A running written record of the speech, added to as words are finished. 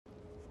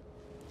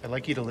I'd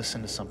like you to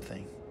listen to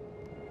something.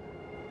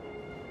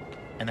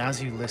 And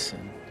as you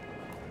listen,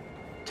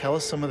 tell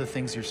us some of the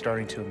things you're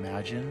starting to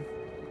imagine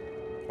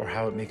or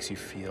how it makes you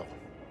feel.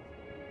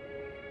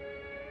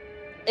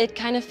 It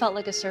kind of felt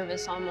like a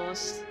service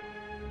almost.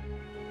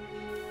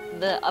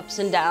 The ups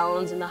and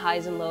downs and the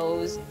highs and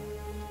lows.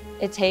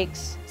 It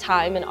takes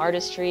time and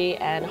artistry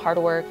and hard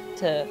work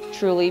to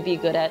truly be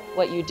good at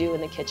what you do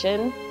in the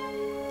kitchen.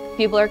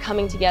 People are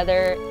coming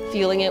together,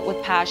 fueling it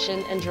with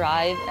passion and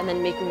drive, and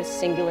then making this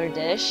singular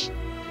dish.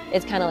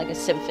 It's kind of like a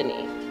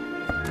symphony.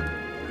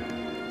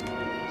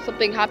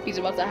 Something happy is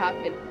about to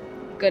happen.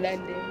 Good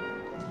ending.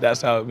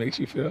 That's how it makes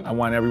you feel. I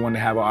want everyone to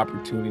have an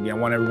opportunity. I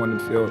want everyone to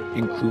feel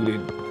included.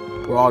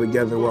 We're all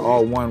together, we're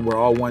all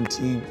one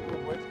team.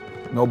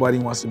 Nobody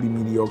wants to be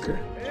mediocre.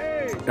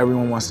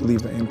 Everyone wants to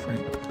leave an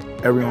imprint.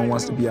 Everyone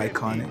wants to be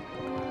iconic.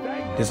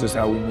 This is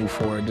how we move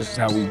forward. This is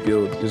how we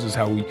build. This is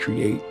how we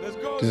create.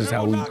 This is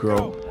how we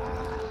grow.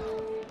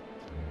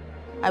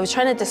 I was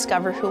trying to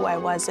discover who I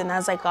was, and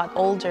as I got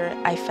older,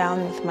 I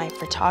found with my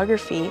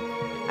photography,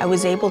 I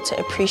was able to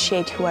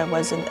appreciate who I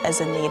was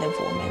as a Native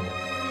woman.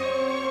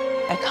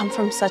 I come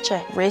from such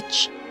a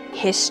rich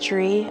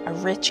history, a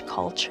rich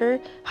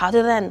culture. How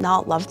did I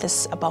not love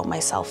this about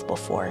myself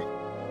before?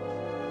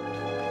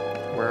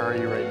 Where are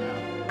you right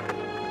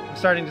now? I'm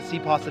starting to see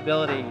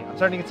possibility. I'm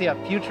starting to see a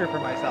future for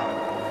myself.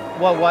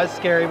 What was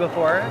scary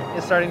before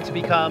is starting to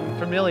become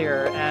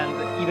familiar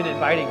and even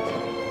inviting to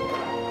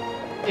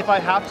me. If I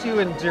have to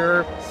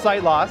endure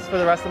sight loss for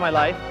the rest of my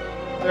life,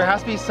 there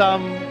has to be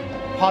some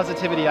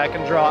positivity I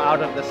can draw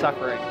out of the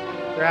suffering.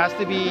 There has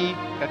to be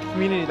a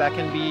community that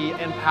can be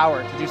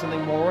empowered to do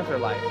something more with their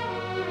life.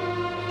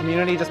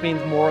 Community just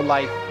means more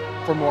life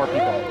for more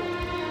people.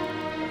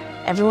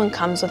 Everyone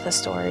comes with a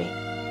story.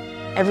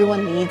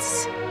 Everyone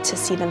needs to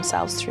see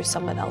themselves through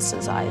someone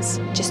else's eyes,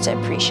 just to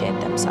appreciate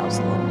themselves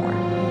a little more.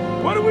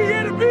 What are we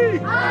here to be?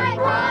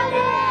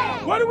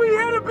 Iconic! What are we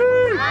here to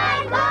be?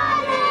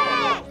 Iconic!